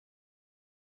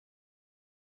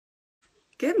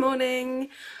Good morning.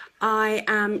 I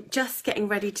am just getting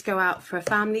ready to go out for a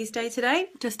family's day today.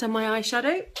 Just done my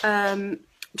eyeshadow.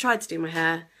 Tried to do my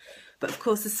hair, but of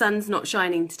course the sun's not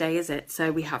shining today, is it?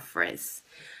 So we have frizz.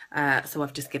 So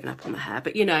I've just given up on the hair,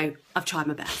 but you know, I've tried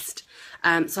my best.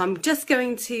 So I'm just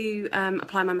going to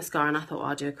apply my mascara, and I thought, well,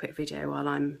 I'll do a quick video while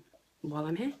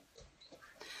I'm here.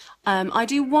 I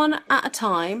do one at a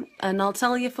time, and I'll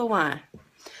tell you for why.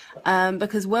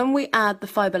 Because when we add the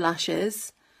fibre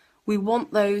lashes, we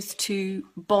want those to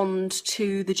bond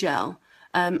to the gel,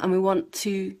 and we want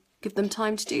to give them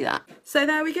time to do that. So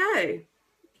there we go.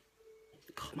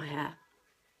 God, my hair.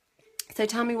 So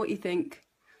tell me what you think.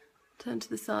 Turn to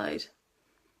the side.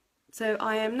 So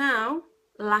I am now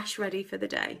lash ready for the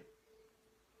day.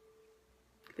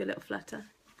 Give you a little flutter.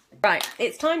 Right,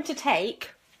 it's time to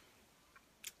take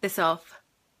this off.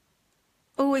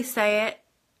 Always say it.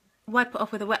 Wipe it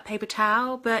off with a wet paper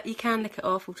towel, but you can lick it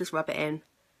off or just rub it in.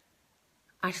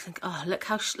 I just think, oh, look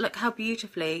how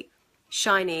beautifully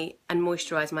shiny and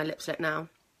moisturised my lips look now.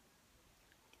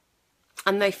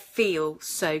 And they feel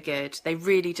so good. They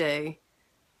really do.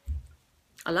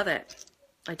 I love it.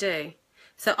 I do.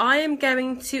 So I am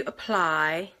going to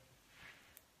apply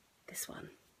this one.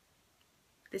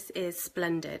 This is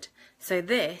Splendid. So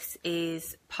this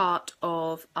is part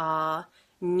of our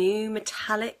new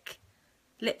metallic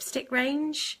lipstick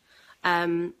range.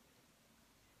 And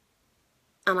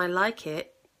I like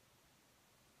it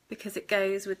because it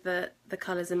goes with the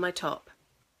colours in my top.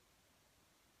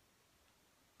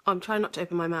 I'm trying not to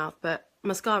open my mouth, but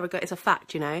mascara, it's a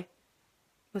fact, you know.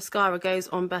 Mascara goes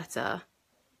on better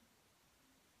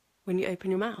when you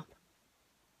open your mouth.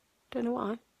 Don't know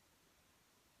why.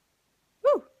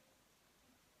 Woo!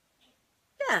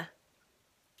 Yeah,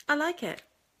 I like it.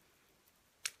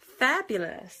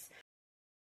 Fabulous.